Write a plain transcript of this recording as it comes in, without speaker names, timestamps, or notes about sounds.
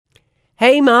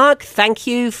Hey, Mark, thank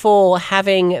you for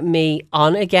having me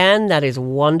on again. That is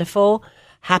wonderful.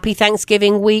 Happy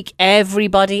Thanksgiving week,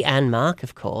 everybody, and Mark,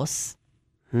 of course.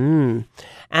 And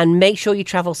make sure you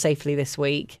travel safely this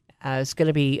week. It's going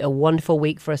to be a wonderful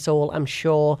week for us all, I'm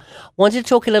sure. Wanted to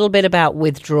talk a little bit about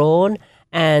withdrawn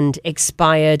and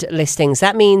expired listings.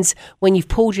 That means when you've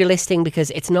pulled your listing because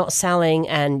it's not selling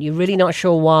and you're really not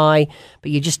sure why,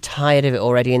 but you're just tired of it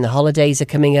already and the holidays are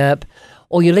coming up,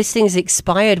 or your listing is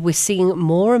expired. We're seeing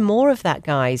more and more of that,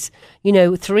 guys.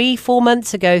 3-4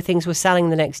 months ago, things were selling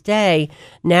the next day.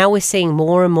 Now we're seeing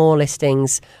more and more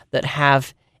listings that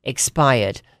have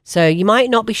expired. So you might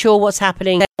not be sure what's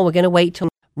happening. We're going to wait till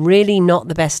really not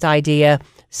the best idea.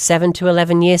 7 to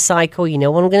 11 year cycle. You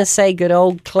know what I'm going to say? Good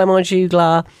old Clement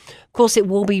Juglar. Of course, it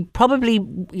will be probably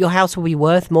your house will be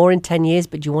worth more in 10 years,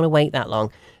 but do you want to wait that long?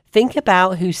 Think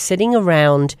about who's sitting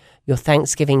around your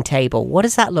Thanksgiving table. What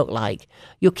does that look like?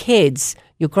 Your kids,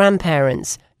 your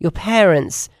grandparents, your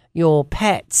parents, your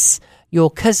pets,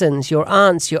 your cousins, your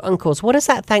aunts, your uncles. What does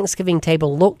that Thanksgiving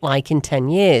table look like in 10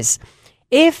 years?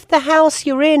 If the house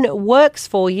you're in works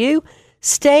for you,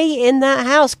 stay in that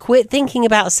house. Quit thinking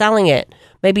about selling it.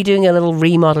 Maybe doing a little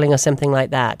remodeling or something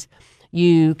like that.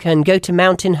 You can go to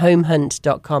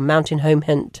mountainhomehunt.com,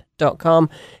 mountainhomehunt.com.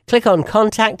 Click on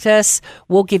Contact Us.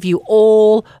 We'll give you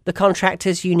all the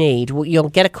contractors you need. You'll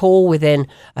get a call within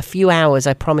a few hours,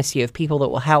 I promise you, of people that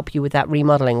will help you with that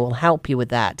remodeling, will help you with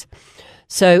that.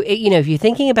 So, if you're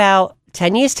thinking about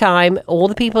 10 years' time, all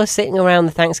the people are sitting around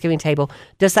the Thanksgiving table.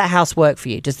 Does that house work for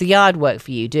you? Does the yard work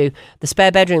for you? Do the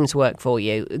spare bedrooms work for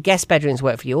you? Guest bedrooms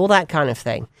work for you? All that kind of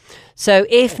thing. So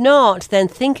if not, then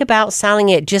think about selling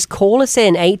it. Just call us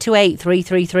in,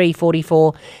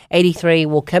 828-333-4483.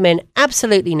 We'll come in,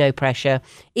 absolutely no pressure.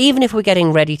 Even if we're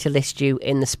getting ready to list you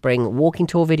in the spring, walking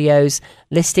tour videos,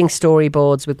 listing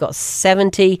storyboards. We've got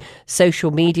 70 social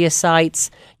media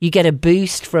sites. You get a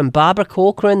boost from Barbara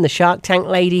Corcoran, the Shark Tank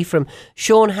lady, from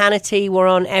Sean Hannity. We're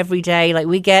on every day.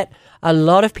 We get a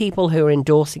lot of people who are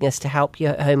endorsing us to help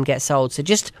your home get sold. So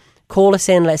just call us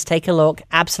in. Let's take a look.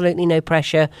 Absolutely no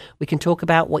pressure. We can talk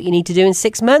about what you need to do in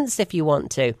 6 months if you want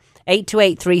to.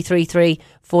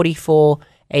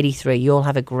 828-333-4483. You all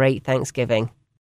have a great Thanksgiving.